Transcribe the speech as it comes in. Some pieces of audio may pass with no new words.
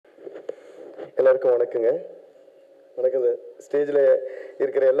எல்லாருக்கும் வணக்கங்க. வணக்கம். ஸ்டேஜில்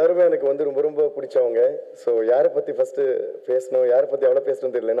இருக்கிற எல்லாருமே எனக்கு வந்து ரொம்ப ரொம்ப பிடிச்சவங்க. ஸோ யாரை பற்றி ஃபஸ்ட்டு பேசணும், யாரை பற்றி அவ்வளோ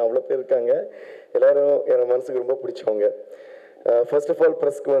பேசணும்னு தெரியல. ஏன்னா அவ்வளோ பேர் இருக்காங்க. எல்லோரும் என் மனசுக்கு ரொம்ப பிடிச்சவங்க. ஃபர்ஸ்ட் ஆஃப் ஆல்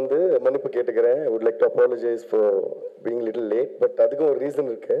ப்ரெஸ்க்கு வந்து மன்னிப்பு கேட்டுக்கிறேன். I would like to apologise for being little late. But அதுக்கும் ஒரு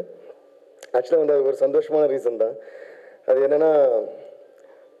ரீசன் இருக்குது. ஆக்சுவலாக வந்து அது ஒரு சந்தோஷமான ரீசன் தான். அது என்னென்னா,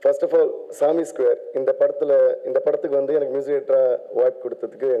 ஃபர்ஸ்ட் ஆஃப் ஆல் சாமி². இந்த படத்துக்கு வந்து எனக்கு மியூசிக் டைரக்டராக வாய்ப்பு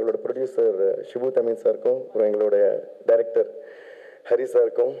கொடுத்ததுக்கு எங்களோட ப்ரொடியூசர் ஷிபு தமிழ் சாருக்கும், அப்புறம் எங்களுடைய டைரக்டர் ஹரி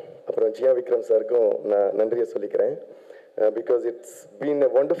சாருக்கும், அப்புறம் ஜியா விக்ரம் சாருக்கும் நான் நன்றியை சொல்லிக்கிறேன். Because it's been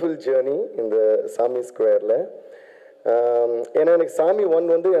a wonderful journey இந்த சாமி². ஏன்னா எனக்கு சாமி1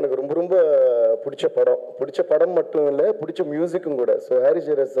 வந்து எனக்கு ரொம்ப ரொம்ப பிடிச்ச படம் மட்டும் இல்லை, பிடிச்ச மியூசிக்கும் கூட. ஸோ ஹாரி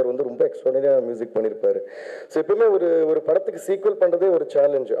ஜெயராஜ் சார் வந்து ரொம்ப எக்ஸ்ட்ராடினரியாக மியூசிக் பண்ணியிருப்பார். ஸோ எப்பவுமே ஒரு படத்துக்கு சீக்வல் பண்ணுறதே ஒரு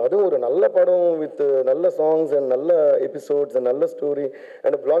சேலஞ்சு. அதுவும் ஒரு நல்ல படம் வித் நல்ல சாங்ஸ் அண்ட் நல்ல எபிசோட்ஸ் அண்ட் நல்ல ஸ்டோரி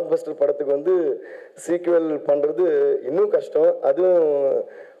அண்ட் பிளாக் பஸ்டர் படத்துக்கு வந்து சீக்வல் பண்ணுறது இன்னும் கஷ்டம். அதுவும்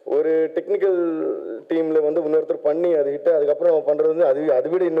ஒரு டெக்னிக்கல் டீமில் வந்து இன்னொருத்தர் பண்ணி அது ஹிட்டு அதுக்கப்புறம் பண்ணுறது வந்து அதை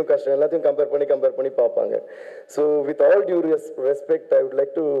விட இன்னும் கஷ்டம். எல்லாத்தையும் கம்பேர் பண்ணி பார்ப்பாங்க. So with all due respect, I would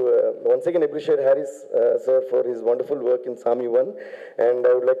like to once again appreciate Harris sir for his wonderful work in சாமி1. And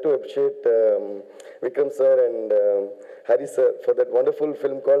I would like to appreciate Vikram sir and Hari sir for that wonderful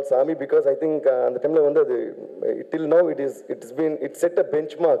film called Saamy, because I think அந்த டைமில் வந்து அது till now it set a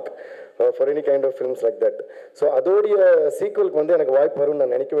benchmark for any kind of films like that. So அதோடைய சீக்வலுக்கு வந்து எனக்கு வாய்ப்பு வரும்னு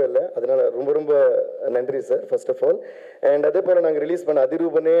நான் நினைக்கவே இல்லை. அதனால் ரொம்ப ரொம்ப நன்றி sir first of all. And அதே போல் நாங்கள் ரிலீஸ் பண்ண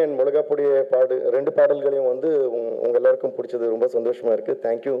அதிரூபனே அண்ட் மிளகாப்பொடிய ரெண்டு பாடல்களையும் வந்து உங்கள் எல்லாருக்கும் பிடிச்சது ரொம்ப சந்தோஷமாக இருக்குது.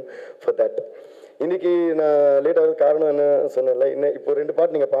 Thank you for that. இன்றைக்கி நான் லேட் ஆகிறது காரணம் என்ன சொன்னேன்ல, இப்போ 2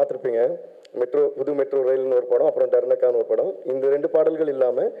 பாட்டு நீங்கள் பார்த்துருப்பீங்க. புது மெட்ரோ ரயில்னு ஒரு படம், அப்புறம் டர்னக்கான்னு ஒரு படம். இந்த 2 பாடல்கள்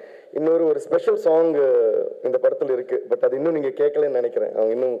இல்லாமல் ஒரு ஸ்பெஷல் சாங் இந்த படத்தில் இருக்குது. பட் அது இன்னும் நீங்கள் கேட்கலன்னு நினைக்கிறேன்.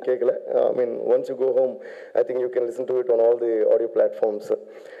 அவங்க இன்னும் கேட்கல. ஐ மீன் once you go home I think you can listen to it on all the audio platforms.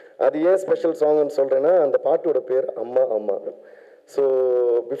 அது ஏன் ஸ்பெஷல் சாங்னு சொல்கிறேன்னா, அந்த பாட்டோட பேர் அம்மா அம்மா. So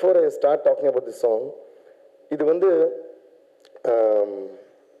before I start talking about this song, இது வந்து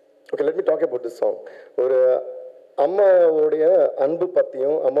okay, let me talk about this song. ஒரு அம்மாவோடைய அன்பு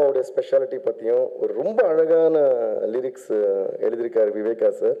பற்றியும் அம்மாவோடைய ஸ்பெஷாலிட்டி பற்றியும் ஒரு ரொம்ப அழகான லிரிக்ஸ் எழுதியிருக்காரு விவேகா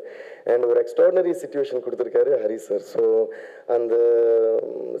சார். அண்ட் ஒரு எக்ஸ்ட்ராடினரி சிச்சுவேஷன் கொடுத்துருக்காரு ஹரி சார். ஸோ அந்த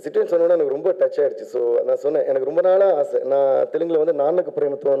சிச்சுவேஷன் சொன்னோன்னா எனக்கு ரொம்ப டச் ஆகிடுச்சு. ஸோ நான் சொன்னேன், எனக்கு ரொம்ப நாளாக ஆசை. நான் தெலுங்கில் வந்து நானக்கு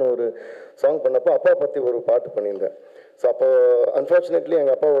பிரேமத்துவான ஒரு சாங் பண்ணப்போ அப்பா பற்றி ஒரு பாட்டு பண்ணியிருந்தேன். ஸோ அப்போ அன்ஃபார்ச்சுனேட்லி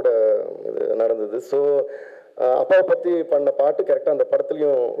எங்கள் அப்பாவோட இது நடந்தது. ஸோ அப்பாவை பற்றி பண்ண பாட்டு கரெக்டாக அந்த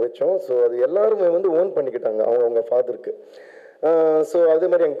படத்துலையும் வச்சோம். ஸோ அது எல்லாருமே வந்து ஓன் பண்ணிக்கிட்டாங்க அவங்க ஃபாதருக்கு. ஸோ அதே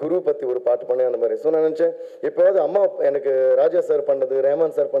மாதிரி எங்கள் குரு பற்றி ஒரு பாட்டு பண்ணேன் அந்த மாதிரி. ஸோ நான் நினச்சேன், எப்போவாவது அம்மா எனக்கு ராஜா சார் பண்ணது,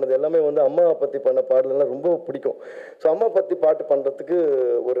 ரஹ்மான் சார் பண்ணது எல்லாமே வந்து அம்மாவை பற்றி பண்ண பாடலாம் ரொம்ப பிடிக்கும். ஸோ அம்மா பற்றி பாட்டு பண்ணுறதுக்கு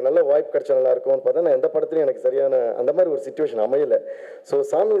ஒரு நல்ல வாய்ப்பு கிடைச்சா நல்லா இருக்கும்னு பார்த்தா, நான் எந்த படத்துலையும் எனக்கு சரியான அந்த மாதிரி ஒரு சிச்சுவேஷன் அமையலை. ஸோ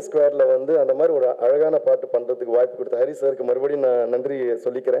சாமி² வந்து அந்த மாதிரி ஒரு அழகான பாட்டு பண்ணுறதுக்கு வாய்ப்பு கொடுத்த ஹரி சாருக்கு மறுபடியும் நான் நன்றி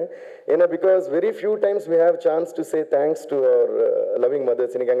சொல்லிக்கிறேன். ஏன்னா because very few times we have chance to say thanks to our loving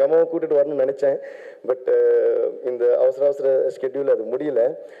mothers. இன்னைக்கு எங்கள் அம்மாவை கூட்டிகிட்டு வரணும்னு நினச்சேன். பட் இந்த அவசர ஸ்கெட்யூல் அது முடியல.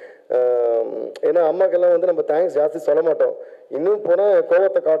 ஏன்னா அம்மாக்கெல்லாம் வந்து நம்ம தேங்க்ஸ் ஜாஸ்தி சொல்ல மாட்டோம். இன்னும் போனால்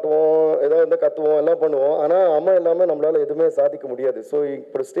கோவத்தை காட்டுவோம், ஏதாவது வந்து கத்துவோம், எல்லாம் பண்ணுவோம். ஆனால் அம்மா இல்லாமல் நம்மளால் எதுவுமே சாதிக்க முடியாது. ஸோ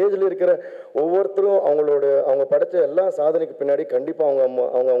இப்போ ஸ்டேஜில் இருக்கிற ஒவ்வொருத்தரும் அவங்க படைச்ச எல்லா சாதனைக்கு பின்னாடி கண்டிப்பாக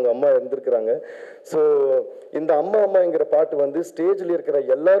அவங்க அம்மா இருந்திருக்கிறாங்க. ஸோ இந்த அம்மாங்கிற பாட்டு வந்து ஸ்டேஜில் இருக்கிற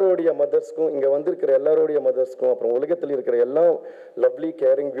எல்லாரோடைய மதர்ஸ்க்கும், இங்கே வந்திருக்கிற எல்லாரோடைய மதர்ஸ்க்கும், அப்புறம் உலகத்தில் இருக்கிற எல்லா லவ்லி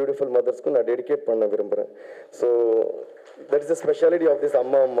கேரிங் பியூட்டிஃபுல் மதர்ஸ்க்கும் நான் டெடிகேட் பண்ண விரும்புகிறேன். So that is the speciality of this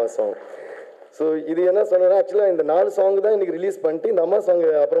அம்மா சாங். ஸோ இது என்ன சொன்னேன்னா, ஆக்சுவலாக இந்த 4 சாங் தான் இன்றைக்கி ரிலீஸ் பண்ணிட்டு இந்த அம்மா சாங்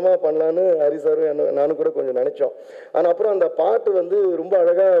அப்புறமா பண்ணலான்னு ஹரி சாரும் நானும் கூட கொஞ்சம் நினச்சோம். ஆனால் அப்புறம் அந்த பாட்டு வந்து ரொம்ப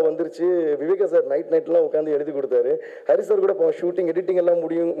அழகாக வந்துருச்சு. விவேகா சார் நைட்லாம் உட்காந்து எழுதி கொடுத்தாரு. ஹரி சார் கூட ஷூட்டிங் எடிட்டிங் எல்லாம்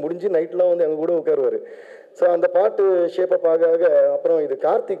முடிஞ்சு நைட்லாம் வந்து எங்கள் கூட உட்காருவார். ஸோ அந்த பாட்டு ஷேப்பப் ஆக அப்புறம் இது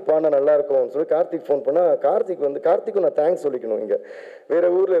கார்த்திக் பாடினா நல்லாயிருக்கும்னு சொல்லி கார்த்திக் ஃபோன் பண்ணால், கார்த்திக்கும் நான் தேங்க்ஸ் சொல்லிக்கணும். இங்கே வேறு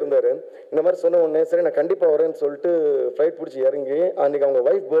ஊரில் இருந்தார். இந்த மாதிரி சொன்ன உடனே சரி நான் கண்டிப்பாக வரேன்னு சொல்லிட்டு ஃப்ளைட் பிடிச்சி இறங்கி அன்றைக்கி அவங்க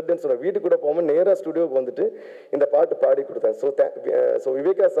ஒய்ஃப் பர்த்டேன்னு சொன்ன வீட்டுக்கு கூட போகாமல் நேராக ஸ்டுடியோவுக்கு வந்துட்டு இந்த பாட்டு பாடி கொடுத்தேன். ஸோ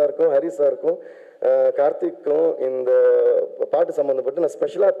விவேகா சாருக்கும் ஹரி சாருக்கும் கார்த்திக்கும் இந்த பாட்டு சம்மந்தப்பட்டு நான்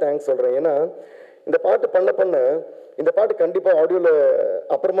ஸ்பெஷலாக தேங்க்ஸ் சொல்கிறேன். ஏன்னா இந்த பாட்டு பண்ண இந்த பாட்டு கண்டிப்பாக ஆடியோவில்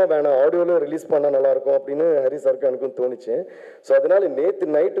அப்புறமா வேணாம், ஆடியோவில் ரிலீஸ் பண்ணால் நல்லாயிருக்கும் அப்படின்னு ஹரி சாருக்கு எனக்கும் தோணுச்சு. ஸோ அதனால் நேற்று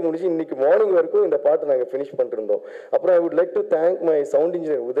நைட்டு முடிஞ்சு இன்றைக்கி மார்னிங் வரைக்கும் இந்த பாட்டு நாங்கள் ஃபினிஷ் பண்ணிருந்தோம். அப்புறம் I would like to thank my sound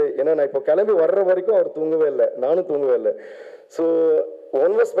engineer Uday. ஏன்னா நான் இப்போ கிளம்பி வர்ற வரைக்கும் அவர் தூங்கவே இல்லை, நானும் தூங்கவே இல்லை. So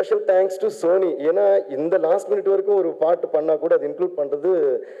one more special thanks to Sony. ஏன்னா இந்த லாஸ்ட் மினிட் வரைக்கும் ஒரு பாட்டு பண்ணால் கூட அது இன்க்ளூட் பண்ணுறது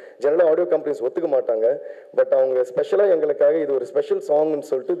ஜெனரலாக ஆடியோ கம்பெனிஸ் ஒத்துக்க மாட்டாங்க. பட் அவங்க ஸ்பெஷலாக எங்களுக்காக இது ஒரு ஸ்பெஷல் சாங்னு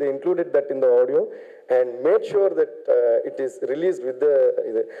சொல்லிட்டு they included that in the audio and made sure that it is released with the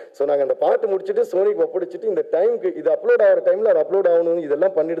இது. ஸோ நாங்கள் அந்த பாட்டு முடிச்சுட்டு சோனிக்கு ஒப்படைச்சிட்டு இந்த டைமுக்கு இது அப்லோட் ஆகிற டைமில் அது அப்லோட் ஆகணும்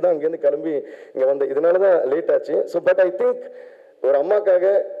இதெல்லாம் பண்ணிட்டு தான் அங்கேருந்து கிளம்பி இங்கே வந்து இதனால தான் லேட் ஆச்சு. ஸோ பட் ஐ திங்க் ஒரு அம்மாக்காக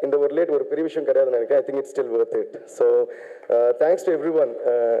இந்த ஒரு லேட் ஒரு பெரிய விஷயம் கிடையாதுன்னு நினைக்கிறேன். I think it's still worth it. So thanks to every one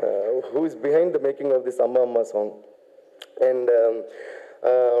who is behind the making of this அம்மா அம்மா சாங். அண்ட்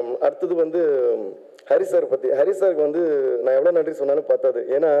அடுத்தது வந்து ஹரி சார் பற்றி. ஹரி சாருக்கு வந்து நான் எவ்வளோ நன்றி சொன்னாலும் பார்த்தாது.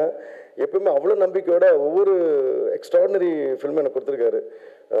 ஏன்னா எப்பவுமே அவ்வளோ நம்பிக்கையோட ஒவ்வொரு எக்ஸ்ட்ராடினரி ஃபில்ம் எனக்கு கொடுத்துருக்காரு.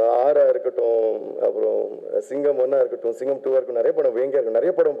 ஆரா இருக்கட்டும், அப்புறம் சிங்கம் 1 இருக்கட்டும், சிங்கம் 2 இருக்கட்டும், நிறைய படம் வேங்கியா இருக்கும்,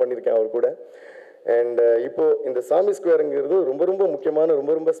 நிறைய படம் பண்ணியிருக்கேன் அவர் கூட. அண்ட் இப்போ இந்த சாமி²ங்கிறது ரொம்ப ரொம்ப முக்கியமான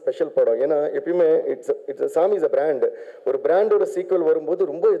ரொம்ப ரொம்ப ஸ்பெஷல் படம். ஏன்னா எப்பயுமே இட்ஸ் சாமி இஸ் அ பிராண்ட். ஒரு பிராண்டோட சீக்வல்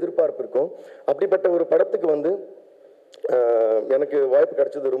வரும்போது ரொம்ப எதிர்பார்ப்பு இருக்கும். அப்படிப்பட்ட ஒரு படத்துக்கு வந்து எனக்கு வாய்ப்பு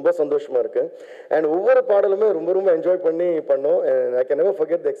கிடைச்சது ரொம்ப சந்தோஷமாக இருக்குது. அண்ட் ஒவ்வொரு பாடலுமே ரொம்ப ரொம்ப என்ஜாய் பண்ணி பண்ணோம். And I can never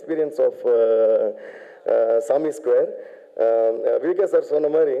forget the experience of சாமி². Viveka sir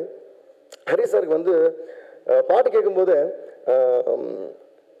சொன்ன மாதிரி ஹரி சாருக்கு வந்து பாட்டு கேட்கும்போது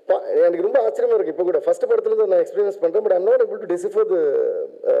எனக்கு ரொம்ப ஆச்சரியமாக இருக்குது. இப்போ கூட ஃபஸ்ட் படத்துல நான் எக்ஸ்பீரியன்ஸ் பண்ணுறேன். But I'm not able to டிசிஃபர்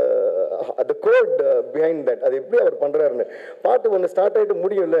the code behind that. அது எப்படி அவர் பண்ணுறாருன்னு. பாட்டு ஒன்று ஸ்டார்ட் ஆகிட்டு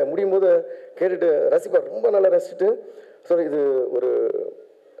முடியும் போது கேட்டுட்டு ரசிப்பார், ரொம்ப நல்லா ரசிச்சுட்டு ஸோ இது ஒரு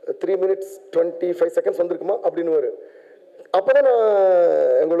 3 minutes 25 seconds வந்திருக்குமா அப்படின்னு ஒரு அப்போ தான் நான்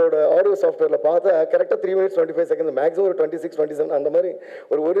எங்களோட ஆடியோ சாஃப்ட்வேரில் பார்த்தா கரெக்டாக 3 minutes 25 seconds, மேக்ஸிமம் ஒரு 26, 27 அந்த மாதிரி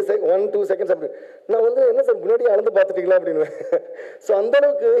ஒரு 1-2 seconds அப்படி. நான் வந்து என்ன சார் முன்னாடி அளந்து பார்த்துட்டீங்களா அப்படின்னு. ஸோ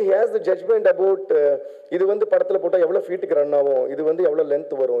அந்தளவுக்கு he has the judgement about இது வந்து படத்தில் போட்டால் எவ்வளோ ஃபீட்டுக்கு ரன் ஆகும், இது வந்து எவ்வளோ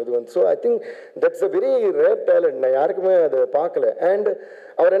லென்த் வரும், இது வந்து. So I think that's a very rare talent. நான் யாருக்குமே அதை பார்க்கல. அண்ட்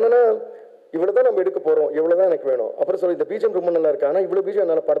அவர் என்னென்னா இவ்வளோ தான் நம்ம எடுக்க போகிறோம், இவ்வளோ தான் எனக்கு வேணும். அப்புறம் சொல்லி இந்த பீஜம் ரொம்ப நல்லா இருக்கு, ஆனால் இவ்வளோ பீஜம்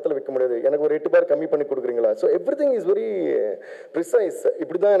என்னால் படத்தில் வைக்க முடியாது, எனக்கு ஒரு 8 பார் கம்மி பண்ணி கொடுக்குறீங்களா. So every thing is very precise,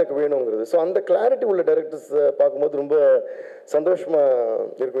 இப்படி தான் எனக்கு வேணுங்கிறது. ஸோ அந்த கிளாரிட்டி உள்ள டைரக்டர்ஸ் பார்க்கும்போது ரொம்ப சந்தோஷமாக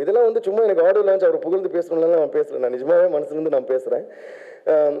இருக்கும். இதெல்லாம் வந்து சும்மா எனக்கு ஆடியோ லான்ச் அவர் புகழ்ந்து பேசணும்லாம் நான் பேசலை, நான் நிஜமாகவே மனசுலேருந்து நான் பேசுகிறேன்.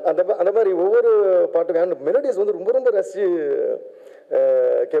 அந்த மாதிரி ஒவ்வொரு பாட்டுக்கும் மெலடிஸ் வந்து ரொம்ப ரொம்ப ரசிச்சு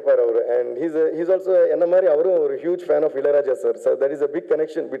கேட்பார் அவர். அண்ட் ஹீஸ் ஆல்சோ என்ன மாதிரி அவரும் ஒரு huge fan of Ilaiyaraaja sir. So that is a big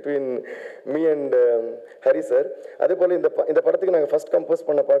connection between me and Hari sir. அதே போல் இந்த படத்துக்கு நாங்கள் ஃபர்ஸ்ட் கம்போஸ்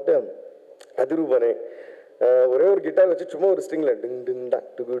பண்ண பாட்டு அதிரூபனே. ஒரே ஒரு கிட்டார் வச்சு சும்மா ஒரு ஸ்ட்ரிங்கில் டிங் டிங் டா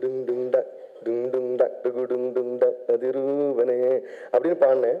டுகு டிங் டிங் டா டிங் டிங் டா டுகு டிங் டிங் டா அதிரூபனே அப்படின்னு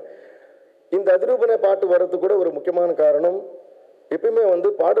பாடினேன். இந்த அதிரூபனை பாட்டு வர்றதுக்கு கூட ஒரு முக்கியமான காரணம், எப்பயுமே வந்து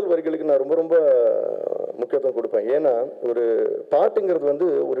பாடல் வரிகளுக்கு நான் ரொம்ப ரொம்ப முக்கியத்துவம் கொடுப்பேன். ஏன்னா ஒரு பாட்டுங்கிறது வந்து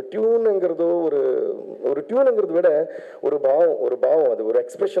ஒரு டியூனுங்கிறதோ ஒரு டியூனுங்கிறத விட ஒரு பாவம் அது ஒரு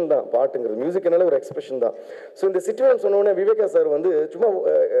எக்ஸ்பிரஷன் தான். பாட்டுங்கிறது மியூசிக்னால ஒரு எக்ஸ்பிரஷன் தான். ஸோ இந்த சிச்சுவேஷன் சொன்னோடனே விவேகா சார் வந்து சும்மா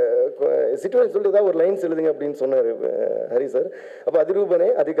சிச்சுவேஷன் சொல்லிட்டு தான் ஒரு லைன்ஸ் எழுதுங்க அப்படின்னு சொன்னார் ஹரி சார். அப்போ அதிரூபனே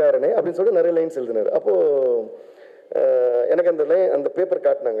அதிகாரனே அப்படின்னு சொல்லிட்டு நிறைய லைன்ஸ் எழுதினார். அப்போது எனக்கு அந்த பேப்பர்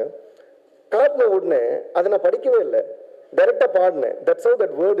காட்டின உடனே அதை நான் படிக்கவே இல்லை, டைரெக்டாக பாடினேன். தட்ஸ் ஹவ்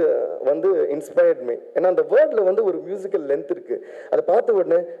தட் வேர்டு வந்து இன்ஸ்பயர்ட் மீ. ஏன்னா அந்த வேர்டில் வந்து ஒரு மியூசிக்கல் லென்த் இருக்குது. அதை பார்த்த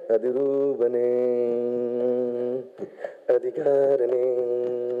உடனே அதிரூபனே அதிகாரனே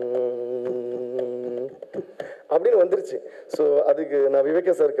அப்படின்னு வந்துருச்சு. ஸோ அதுக்கு நான்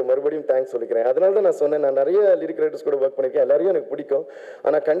விவேகா சாருக்கு மறுபடியும் தேங்க்ஸ் சொல்லிக்கிறேன். அதனால தான் நான் சொன்னேன், நான் நிறைய லிரிக் ரைட்டர்ஸ் கூட ஒர்க் பண்ணியிருக்கேன், எல்லாரையும் எனக்கு பிடிக்கும்.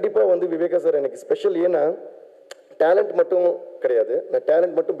 ஆனால் கண்டிப்பாக வந்து விவேகா சார் எனக்கு ஸ்பெஷல். ஏன்னா டேலண்ட் மட்டும் கிடையாது, நான்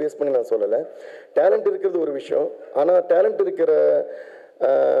டேலண்ட் மட்டும் பேஸ் பண்ணி நான் சொல்லலை. டேலண்ட் இருக்கிறது ஒரு விஷயம், ஆனால் டேலண்ட் இருக்கிற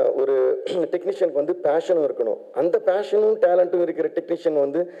ஒரு டெக்னீஷியனுக்கு வந்து பேஷனும் இருக்கணும். அந்த பேஷனும் டேலண்ட்டும் இருக்கிற டெக்னீஷியன்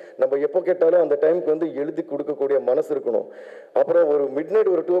வந்து நம்ம எப்போ கேட்டாலும் அந்த டைமுக்கு வந்து எழுதி கொடுக்கக்கூடிய மனசு இருக்கணும். அப்புறம் ஒரு மிட்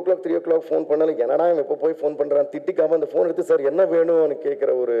நைட் ஒரு 2 o'clock 3 o'clock ஃபோன் பண்ணாலும் என்னடா எப்போ போய் ஃபோன் பண்ணுறான் திட்டிக்காமல் அந்த ஃபோன் எடுத்து சார் என்ன வேணும்னு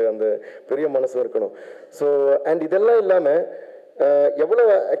கேட்குற ஒரு அந்த பெரிய மனசும் இருக்கணும். ஸோ அண்ட் இதெல்லாம் இல்லாமல் எவ்வளோ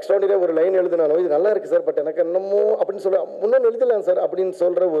எக்ஸ்ட்ராடினரியாக ஒரு லைன் எழுதினாலும் இது நல்லா இருக்குது சார், பட் எனக்கு என்னமோ அப்படின்னு சொல்ல முன்னே எழுதலாம் சார் அப்படின்னு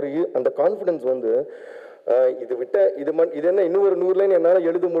சொல்கிற ஒரு அந்த கான்ஃபிடென்ஸ் வந்து இது என்ன இன்னும் ஒரு 100 லைன் என்னால்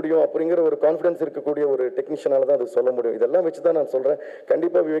எழுத முடியும் அப்படிங்கிற ஒரு கான்ஃபிடன்ஸ் இருக்கக்கூடிய ஒரு டெக்னீஷியனால தான் அது சொல்ல முடியும். இதெல்லாம் வச்சு தான் நான் சொல்கிறேன்.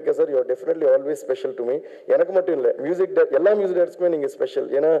 கண்டிப்பாக Viveka sir, you are definitely always special to me. எனக்கு மட்டும் இல்லை, எல்லா மியூசிக் டைரக்டர்ஸ்க்குமே நீங்கள் ஸ்பெஷல்.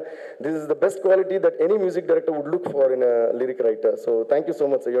 ஏன்னா this is the best quality that any music director would look for in a lyric writer. So thank you so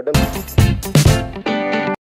much sir, you done.